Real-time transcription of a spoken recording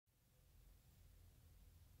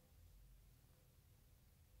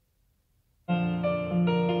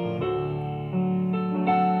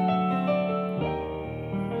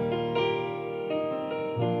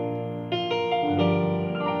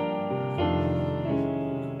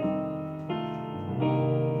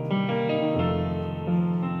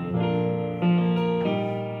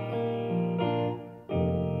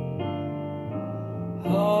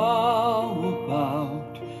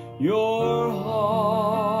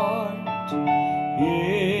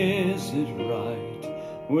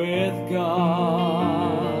with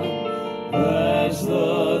God. That's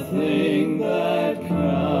the thing that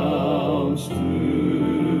counts today.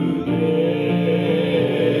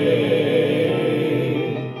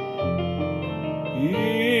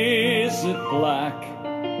 Is it black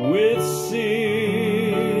with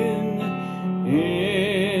sin?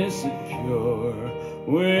 Is it pure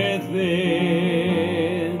within?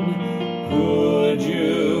 Could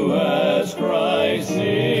you ask Christ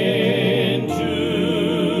in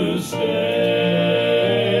to stay?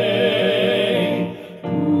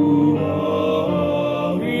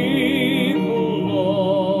 People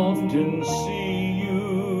often see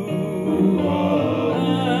you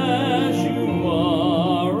as you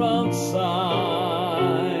are outside.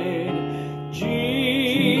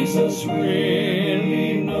 Jesus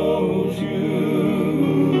really knows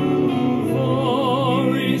you,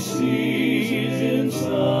 for he sees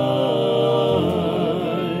inside.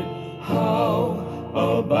 How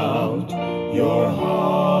about your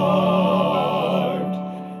heart?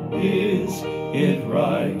 Is it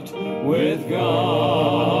right with God?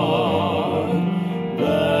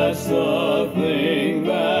 That's the thing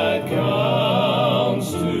that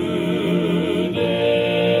counts today.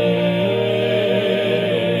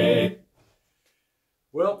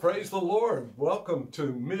 Well, praise the Lord. Welcome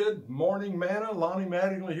to Mid-Morning Manna. Lonnie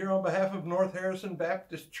Mattingly here on behalf of North Harrison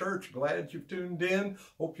Baptist Church. Glad you've tuned in.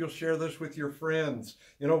 Hope you'll share this with your friends.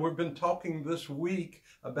 You know, we've been talking this week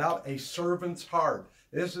about a servant's heart.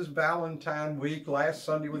 This is Valentine week. Last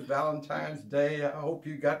Sunday was Valentine's Day. I hope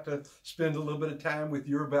you got to spend a little bit of time with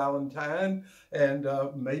your Valentine. And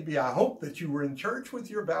maybe I hope that you were in church with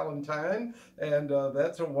your Valentine. And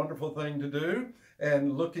that's a wonderful thing to do.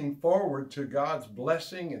 And looking forward to God's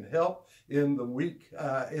blessing and help in the week,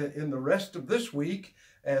 in the rest of this week,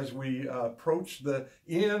 as we approach the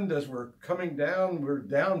end, as we're coming down. We're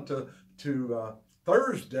down to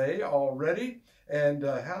Thursday already, and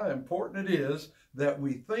how important it is that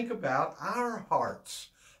we think about our hearts,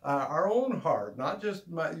 our own heart, not just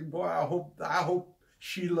my boy. I hope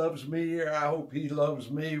she loves me, or I hope he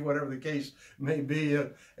loves me, whatever the case may be,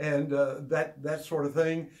 and that sort of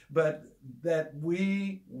thing. But that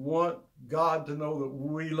we want God to know that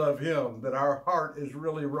we love him, that our heart is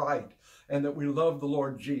really right, and that we love the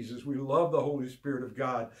Lord Jesus. We love the Holy Spirit of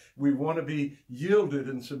God. We want to be yielded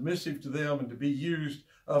and submissive to them and to be used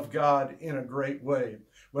of God in a great way.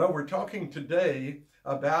 Well, we're talking today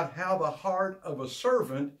about how the heart of a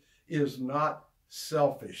servant is not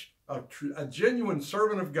selfish. A genuine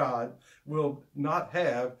servant of God will not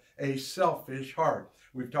have a selfish heart.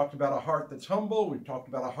 We've talked about a heart that's humble. We've talked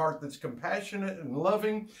about a heart that's compassionate and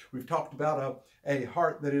loving. We've talked about a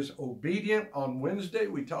heart that is obedient on Wednesday.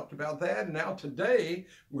 We talked about that. And now today,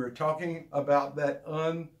 we're talking about that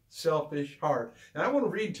unselfish heart. And I want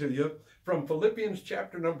to read to you from Philippians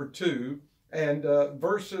chapter number 2. And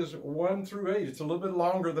verses 1 through 8. It's a little bit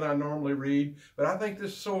longer than I normally read, but I think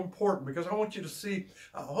this is so important because I want you to see,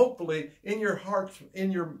 hopefully, in your heart,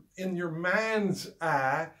 in your mind's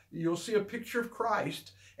eye, you'll see a picture of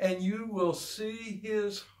Christ, and you will see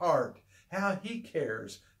his heart, how he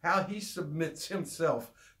cares, how he submits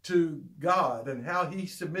himself to God, and how he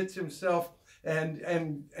submits himself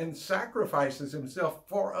and sacrifices himself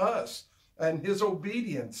for us. And his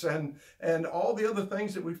obedience and all the other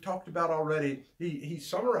things that we've talked about already. He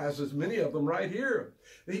summarizes many of them right here.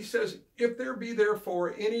 He says, if there be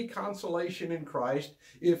therefore any consolation in Christ,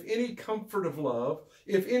 if any comfort of love,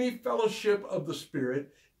 if any fellowship of the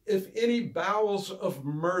Spirit, if any bowels of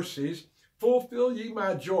mercies, fulfill ye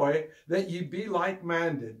my joy, that ye be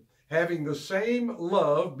like-minded, having the same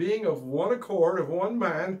love, being of one accord, of one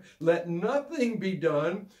mind, let nothing be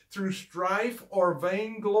done through strife or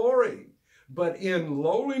vainglory, but in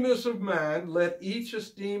lowliness of mind, let each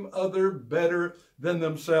esteem other better than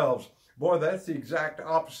themselves. Boy, that's the exact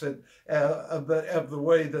opposite of the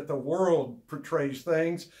way that the world portrays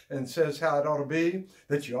things and says how it ought to be,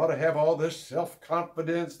 that you ought to have all this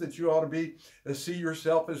self-confidence, that you ought to see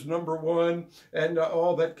yourself as number one and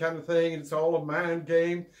all that kind of thing. It's all a mind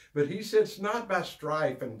game. But he said it's not by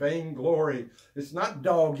strife and vainglory. It's not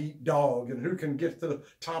dog eat dog and who can get to the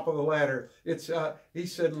top of the ladder. It's he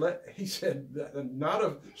said not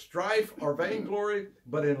of strife or vainglory,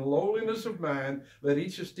 but in lowliness of mind, let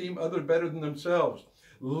each esteem other better than themselves.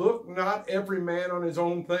 Look not every man on his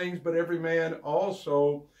own things, but every man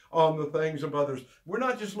also on the things of others. We're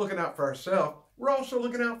not just looking out for ourselves. We're also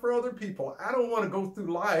looking out for other people. I don't want to go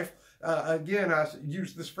through life, again, I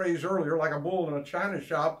used this phrase earlier, like a bull in a china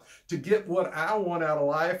shop, to get what I want out of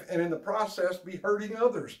life and in the process be hurting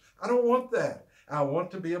others. I don't want that. I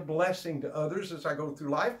want to be a blessing to others as I go through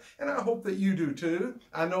life, and I hope that you do too.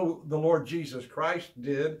 I know the Lord Jesus Christ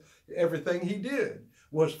did. Everything he did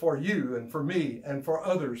was for you and for me and for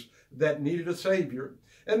others that needed a Savior.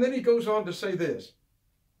 And then he goes on to say this.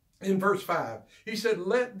 In verse 5, he said,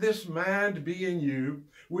 let this mind be in you,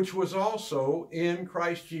 which was also in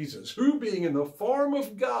Christ Jesus, who being in the form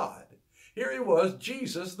of God, here he was,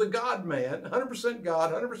 Jesus, the God-man, 100%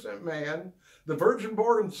 God, 100% man, the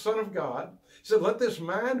virgin-born Son of God. He said, let this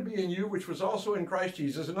mind be in you, which was also in Christ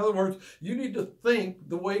Jesus. In other words, you need to think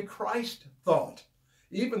the way Christ thought.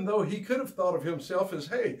 Even though he could have thought of himself as,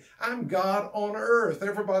 hey, I'm God on earth.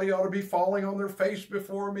 Everybody ought to be falling on their face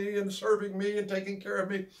before me and serving me and taking care of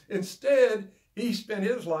me. Instead, he spent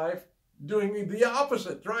his life doing the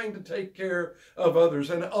opposite, trying to take care of others,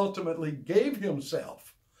 and ultimately gave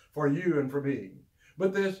himself for you and for me.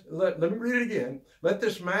 But this, let me read it again. Let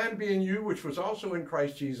this mind be in you, which was also in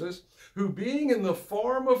Christ Jesus, who being in the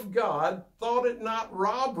form of God, thought it not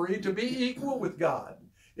robbery to be equal with God.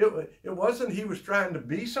 It wasn't he was trying to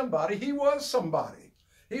be somebody. He was somebody.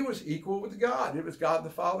 He was equal with God. It was God the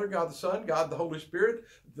Father, God the Son, God the Holy Spirit,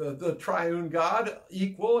 the triune God,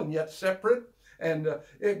 equal and yet separate.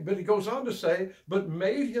 But he goes on to say, but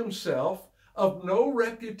made himself of no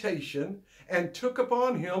reputation, and took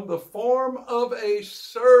upon him the form of a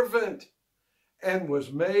servant, and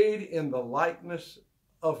was made in the likeness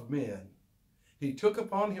of men. He took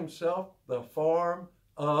upon himself the form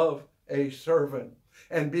of a servant.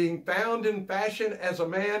 And being found in fashion as a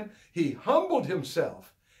man, he humbled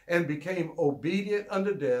himself and became obedient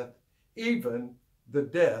unto death, even the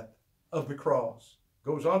death of the cross.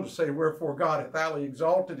 Goes on to say, wherefore God hath highly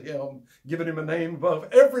exalted him, given him a name above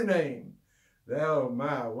every name. Oh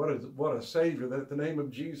my, what a Savior, that at the name of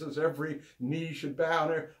Jesus every knee should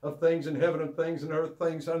bow, of things in heaven and things in earth,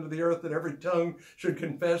 things under the earth, that every tongue should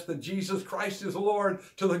confess that Jesus Christ is Lord,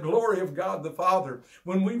 to the glory of God the Father.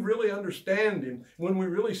 When we really understand him, when we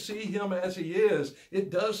really see him as he is,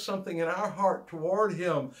 it does something in our heart toward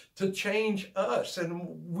him to change us. And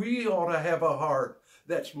we ought to have a heart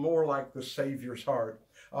that's more like the Savior's heart.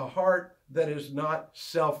 A heart that is not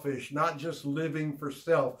selfish, not just living for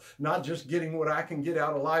self, not just getting what I can get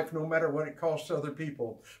out of life no matter what it costs other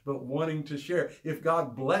people, but wanting to share. If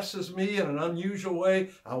God blesses me in an unusual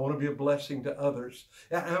way, I want to be a blessing to others.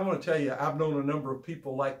 And I want to tell you, I've known a number of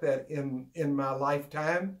people like that in my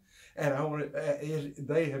lifetime, and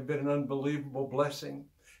they have been an unbelievable blessing.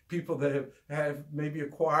 People that have maybe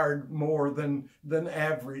acquired more than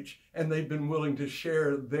average, and they've been willing to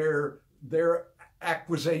share their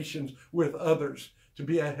acquisitions with others, to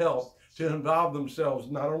be a help, to involve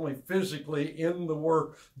themselves not only physically in the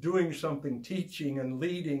work, doing something, teaching and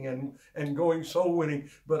leading and going soul winning,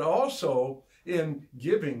 but also in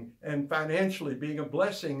giving and financially being a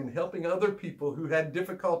blessing and helping other people who had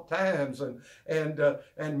difficult times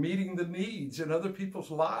and meeting the needs in other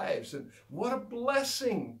people's lives. And what a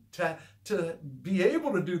blessing to be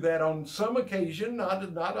able to do that on some occasion,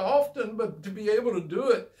 not often, but to be able to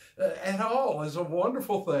do it at all is a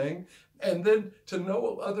wonderful thing. And then to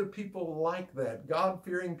know other people like that,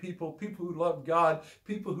 God-fearing people, people who love God,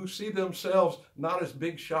 people who see themselves not as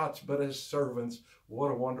big shots, but as servants.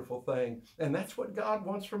 What a wonderful thing. And that's what God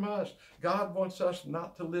wants from us. God wants us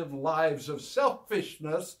not to live lives of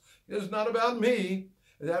selfishness. It's not about me.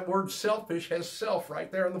 That word selfish has self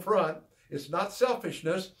right there in the front. It's not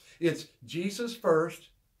selfishness. It's Jesus first,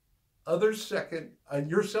 others second,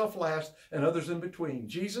 yourself last, and others in between.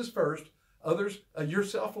 Jesus first, others,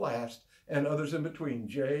 yourself last, and others in between.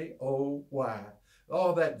 J-O-Y.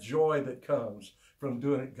 All that joy that comes from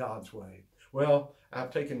doing it God's way. Well,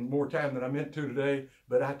 I've taken more time than I meant to today,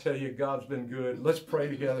 but I tell you, God's been good. Let's pray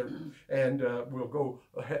together, and we'll go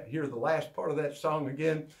hear the last part of that song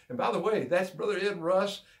again. And by the way, that's Brother Ed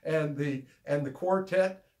Russ and the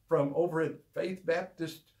quartet from over at Faith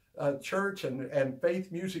Baptist Church and Faith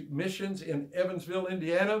Music Missions in Evansville,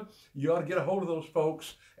 Indiana. You ought to get a hold of those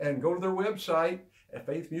folks and go to their website at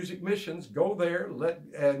Faith Music Missions. Go there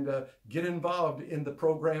and get involved in the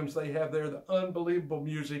programs they have there. The unbelievable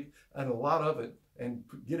music, and a lot of it, and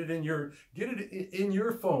get it in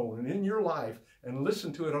your phone and in your life, and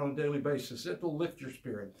listen to it on a daily basis. It will lift your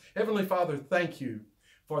spirit. Heavenly Father, thank you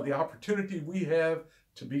for the opportunity we have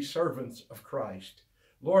to be servants of Christ.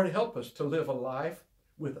 Lord, help us to live a life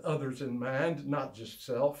with others in mind, not just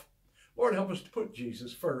self. Lord, help us to put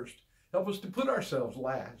Jesus first. Help us to put ourselves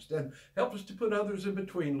last, and help us to put others in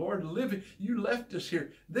between. Lord, you left us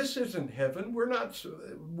here. This isn't heaven.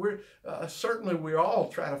 Certainly we all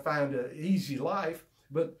try to find an easy life,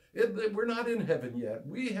 but we're not in heaven yet.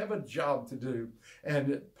 We have a job to do,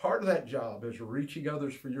 and part of that job is reaching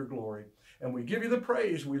others for your glory. And we give you the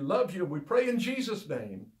praise. We love you. We pray in Jesus'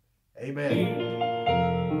 name. Amen.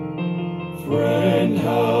 Friend,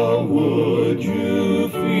 how would you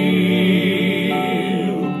feel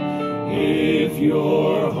if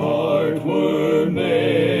your heart were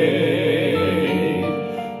made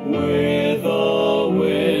with a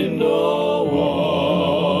window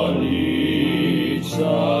on each side,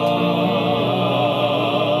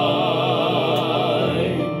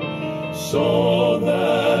 so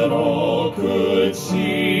that all could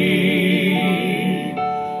see,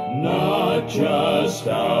 not just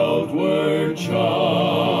outward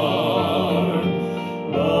charm,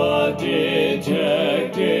 but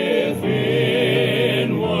detect if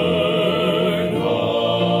inward harm.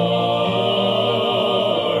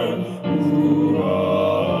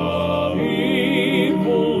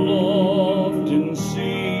 People often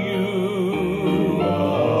see you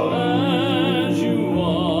as you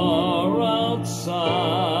are outside.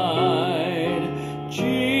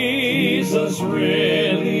 Jesus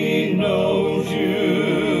really knows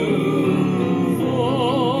you,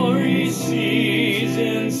 for he sees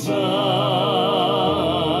inside.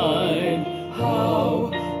 How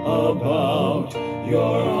about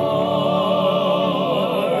your heart?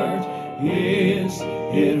 Is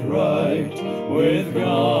it right with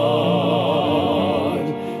God?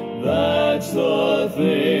 That's the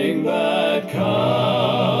thing that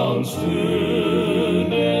counts today.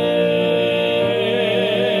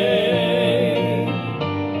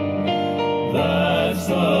 That's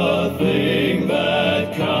the thing